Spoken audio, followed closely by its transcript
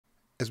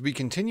As we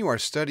continue our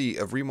study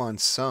of Riemann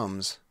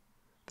sums,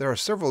 there are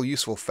several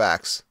useful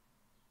facts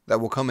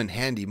that will come in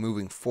handy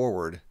moving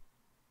forward.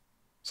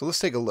 So let's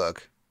take a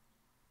look.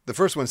 The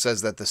first one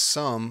says that the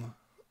sum,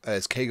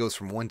 as k goes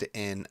from 1 to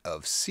n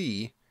of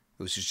c,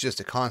 which is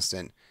just a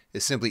constant,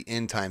 is simply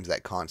n times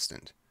that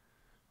constant,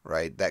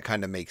 right? That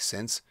kind of makes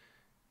sense.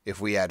 If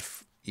we add,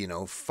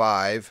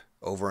 5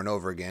 over and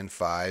over again,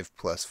 5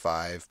 plus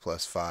 5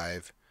 plus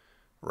 5,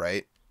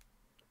 right?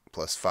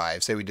 Plus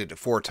 5. Say we did it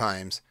 4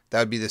 times. That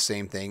would be the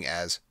same thing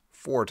as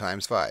 4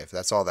 times 5.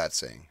 That's all that's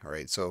saying, all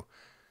right? So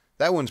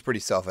that one's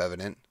pretty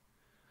self-evident.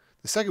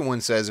 The second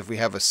one says if we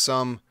have a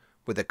sum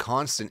with a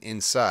constant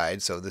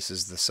inside, so this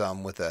is the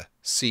sum with a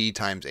c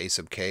times a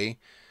sub k,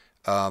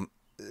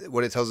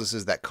 what it tells us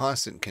is that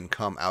constant can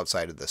come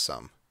outside of the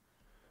sum,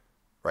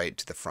 right,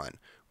 to the front,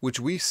 which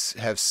we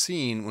have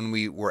seen when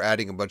we were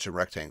adding a bunch of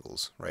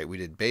rectangles, right? We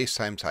did base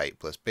times height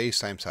plus base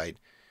times height,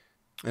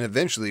 and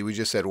eventually we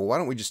just said, well, why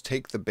don't we just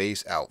take the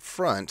base out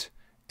front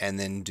and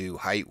then do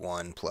height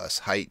 1 plus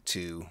height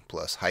 2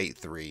 plus height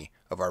 3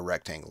 of our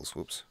rectangles,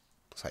 whoops,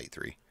 plus height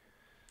 3,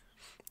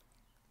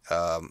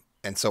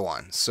 and so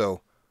on.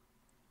 So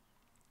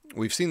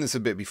we've seen this a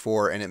bit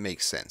before, and it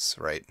makes sense,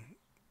 right?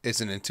 It's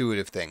an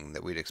intuitive thing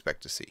that we'd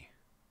expect to see.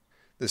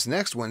 This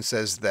next one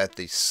says that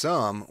the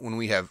sum, when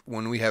we have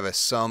a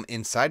sum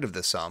inside of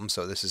the sum,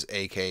 so this is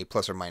ak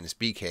plus or minus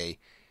bk,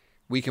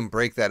 we can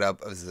break that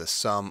up as the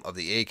sum of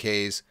the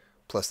ak's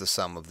plus the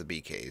sum of the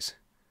bk's.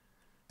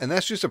 And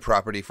that's just a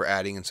property for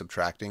adding and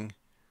subtracting,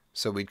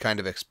 so we'd kind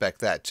of expect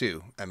that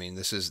too. I mean,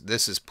 this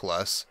is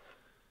plus,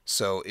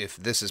 so if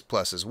this is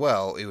plus as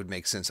well, it would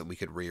make sense that we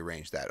could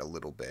rearrange that a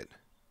little bit.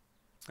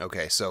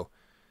 Okay, so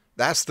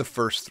that's the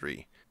first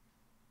three.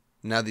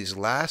 Now these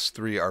last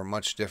three are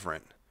much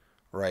different,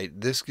 right?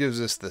 This gives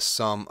us the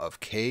sum of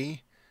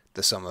k,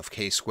 the sum of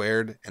k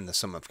squared, and the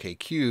sum of k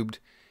cubed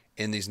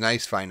in these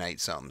nice finite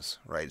sums,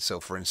 right? So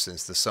for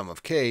instance, the sum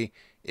of k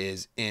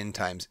is n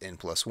times n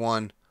plus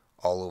 1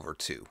 all over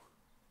 2.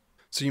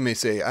 So you may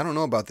say, I don't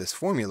know about this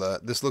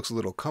formula. This looks a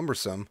little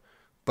cumbersome,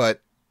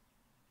 but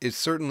it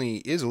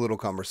certainly is a little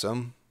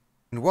cumbersome.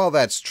 And while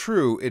that's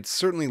true, it's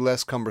certainly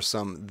less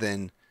cumbersome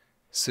than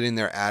sitting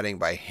there adding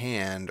by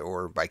hand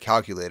or by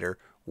calculator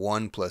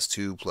 1 plus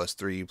 2 plus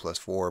 3 plus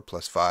 4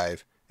 plus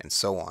 5 and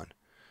so on.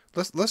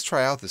 Let's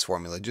try out this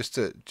formula just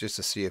to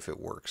see if it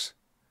works.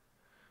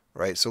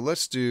 Right? So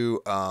let's do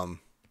the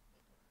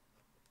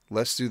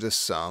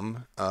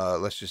sum.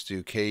 Let's just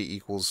do k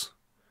equals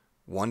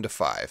 1 to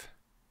 5.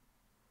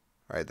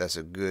 All right, that's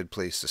a good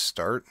place to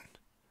start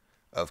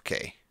of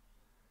k.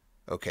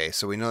 Okay,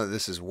 so we know that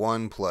this is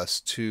 1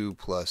 plus 2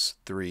 plus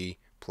 3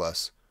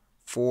 plus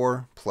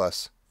 4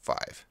 plus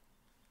 5.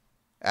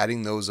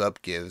 Adding those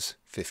up gives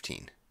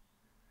 15.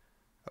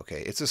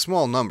 Okay, it's a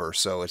small number,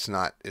 so it's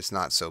not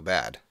so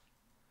bad.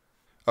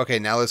 Okay,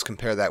 now let's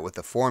compare that with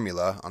the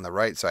formula on the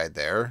right side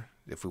there.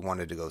 If we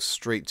wanted to go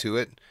straight to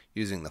it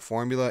using the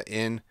formula,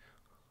 n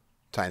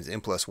times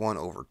n plus 1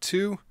 over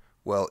 2.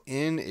 Well,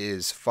 n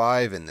is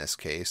 5 in this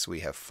case. We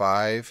have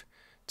 5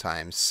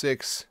 times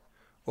 6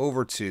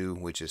 over 2,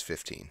 which is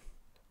 15.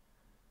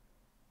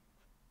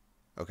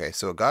 Okay,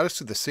 so it got us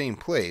to the same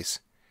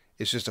place.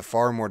 It's just a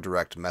far more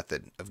direct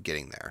method of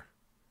getting there.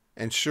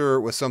 And sure,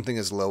 with something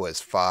as low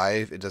as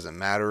 5, it doesn't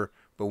matter,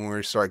 but when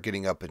we start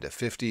getting up into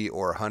 50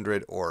 or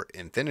 100 or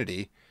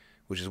infinity,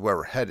 which is where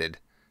we're headed,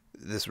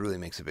 this really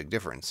makes a big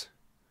difference.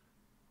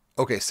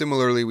 Okay,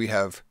 similarly, we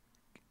have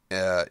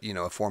a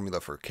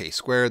formula for k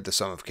squared, the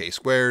sum of k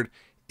squared,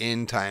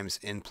 n times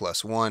n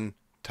plus 1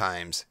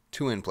 times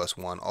 2n plus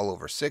 1 all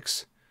over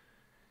 6.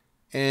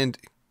 And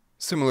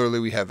similarly,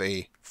 we have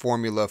a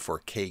formula for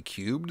k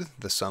cubed,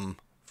 the sum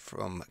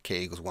from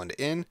k equals 1 to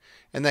n,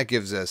 and that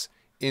gives us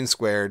n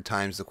squared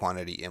times the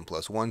quantity n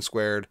plus 1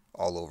 squared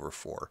all over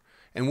 4.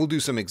 And we'll do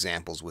some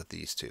examples with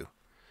these two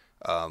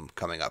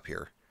coming up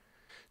here.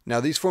 Now,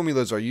 these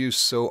formulas are used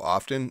so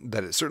often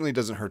that it certainly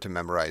doesn't hurt to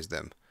memorize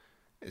them.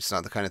 It's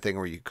not the kind of thing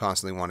where you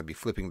constantly want to be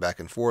flipping back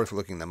and forth,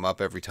 looking them up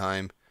every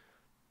time.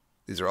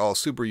 These are all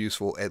super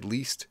useful, at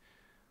least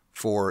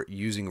for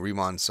using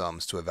Riemann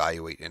sums to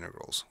evaluate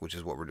integrals, which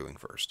is what we're doing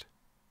first.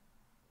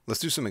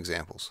 Let's do some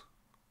examples.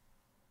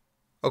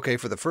 Okay,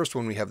 for the first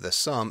one, we have the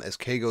sum as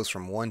k goes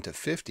from 1 to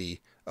 50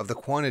 of the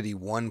quantity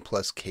 1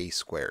 plus k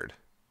squared.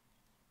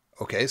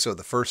 Okay, so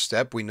the first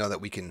step, we know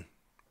that we can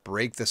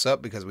break this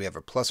up because we have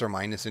a plus or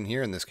minus in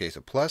here, in this case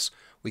a plus.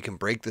 We can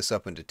break this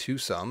up into two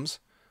sums.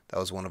 That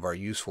was one of our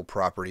useful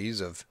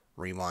properties of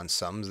Riemann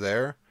sums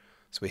there.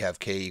 So we have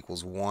k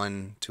equals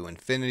 1 to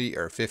infinity,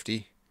 or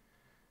 50.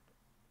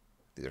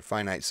 These are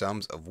finite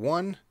sums of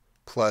 1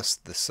 plus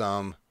the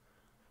sum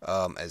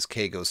as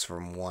k goes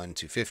from 1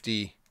 to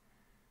 50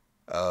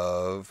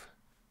 of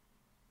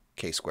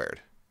k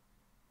squared.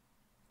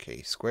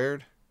 K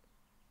squared.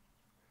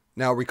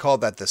 Now recall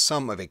that the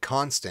sum of a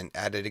constant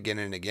added again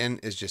and again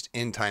is just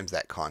n times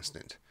that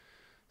constant.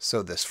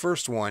 So this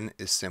first one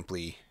is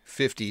simply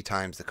 50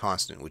 times the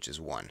constant, which is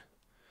 1.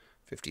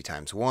 50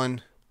 times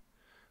 1.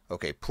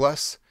 Okay,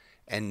 plus,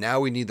 and now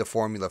we need the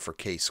formula for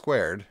k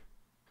squared.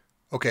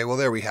 Okay, well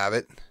there we have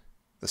it.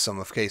 The sum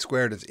of k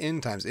squared is n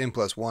times n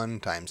plus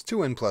 1 times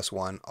 2n plus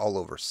 1 all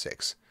over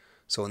 6.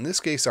 So in this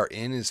case our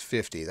n is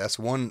 50. That's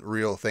one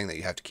real thing that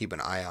you have to keep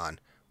an eye on.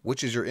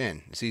 Which is your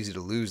n? It's easy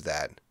to lose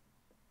that.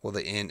 Well,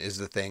 the n is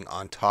the thing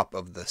on top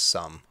of the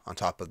sum, on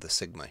top of the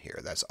sigma here.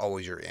 That's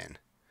always your n.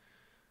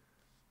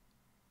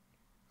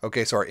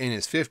 Okay, so our n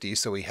is 50,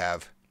 so we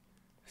have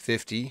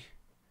 50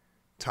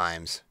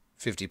 times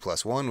 50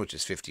 plus 1, which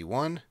is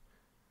 51,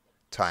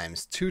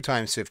 times 2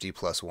 times 50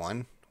 plus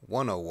 1,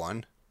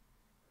 101,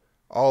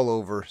 all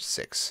over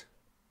 6.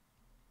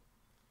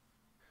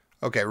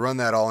 Okay, run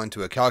that all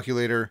into a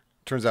calculator.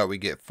 Turns out we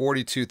get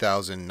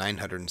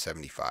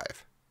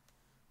 42,975.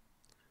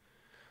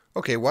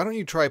 Okay, why don't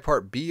you try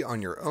part B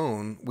on your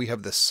own? We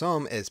have the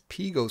sum as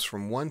p goes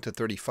from 1 to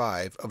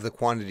 35 of the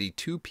quantity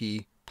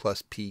 2p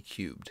plus p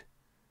cubed.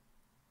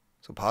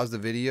 So pause the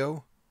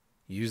video,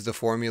 use the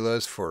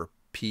formulas for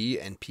p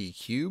and p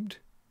cubed,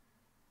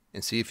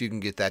 and see if you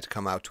can get that to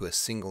come out to a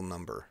single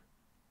number.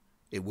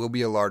 It will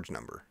be a large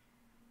number.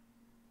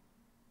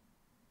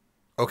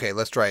 Okay,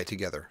 let's try it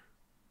together.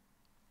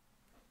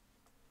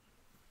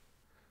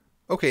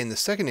 Okay, in the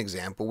second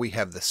example, we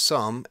have the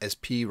sum as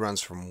p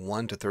runs from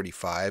 1 to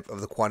 35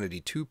 of the quantity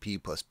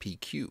 2p plus p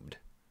cubed.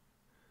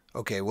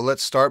 Okay, well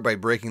let's start by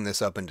breaking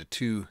this up into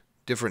two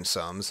different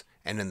sums,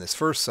 and in this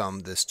first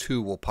sum, this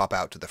 2 will pop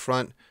out to the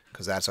front,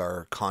 because that's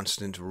our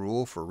constant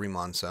rule for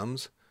Riemann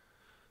sums.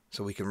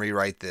 So we can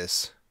rewrite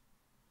this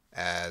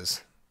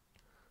as,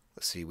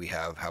 let's see, we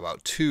have, how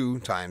about 2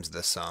 times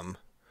the sum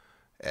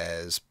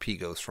as p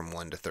goes from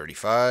 1 to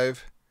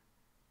 35,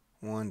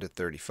 1 to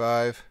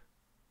 35,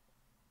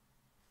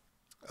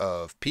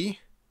 of p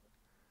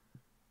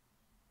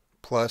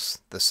plus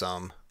the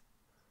sum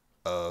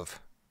of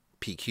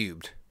p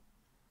cubed,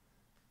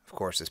 of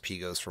course, as p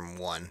goes from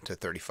 1 to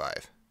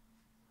 35.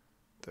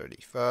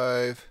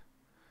 35.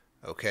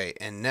 Okay,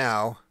 and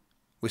now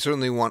we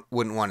certainly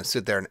wouldn't want to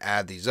sit there and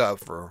add these up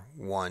for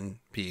 1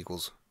 p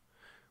equals,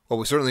 well,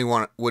 we certainly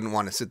wouldn't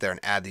want to sit there and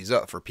add these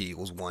up for p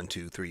equals 1,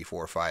 2, 3,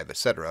 4, 5,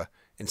 etc.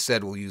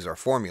 Instead, we'll use our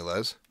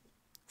formulas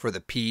for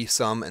the p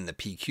sum and the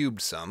p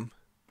cubed sum.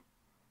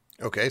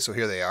 Okay, so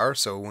here they are.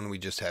 So when we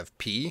just have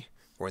p,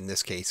 or in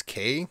this case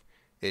k,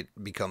 it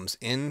becomes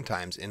n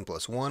times n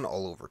plus 1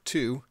 all over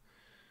 2.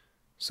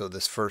 So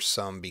this first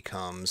sum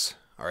becomes,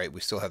 all right, we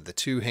still have the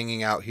 2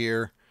 hanging out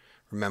here.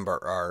 Remember,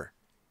 our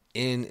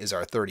n is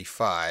our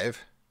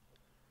 35.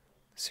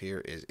 This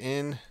here is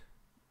n.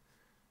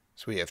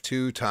 So we have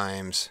 2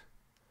 times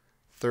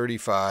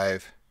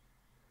 35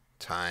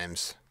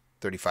 times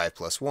 35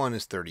 plus 1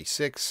 is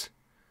 36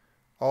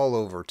 all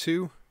over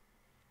 2.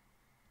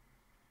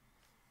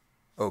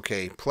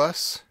 Okay,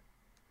 plus,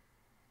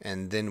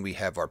 and then we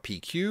have our p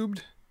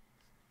cubed,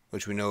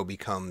 which we know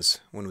becomes,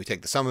 when we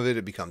take the sum of it,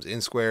 it becomes n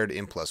squared,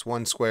 n plus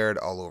 1 squared,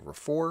 all over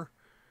 4,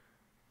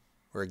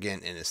 where again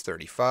n is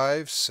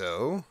 35,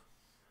 so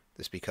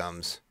this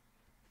becomes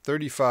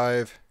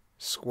 35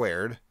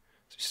 squared,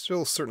 so you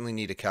still certainly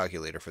need a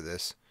calculator for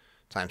this,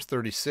 times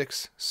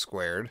 36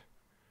 squared,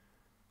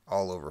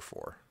 all over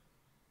 4.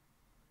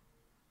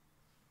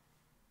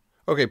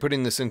 Okay,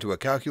 putting this into a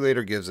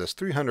calculator gives us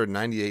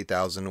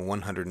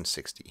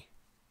 398,160.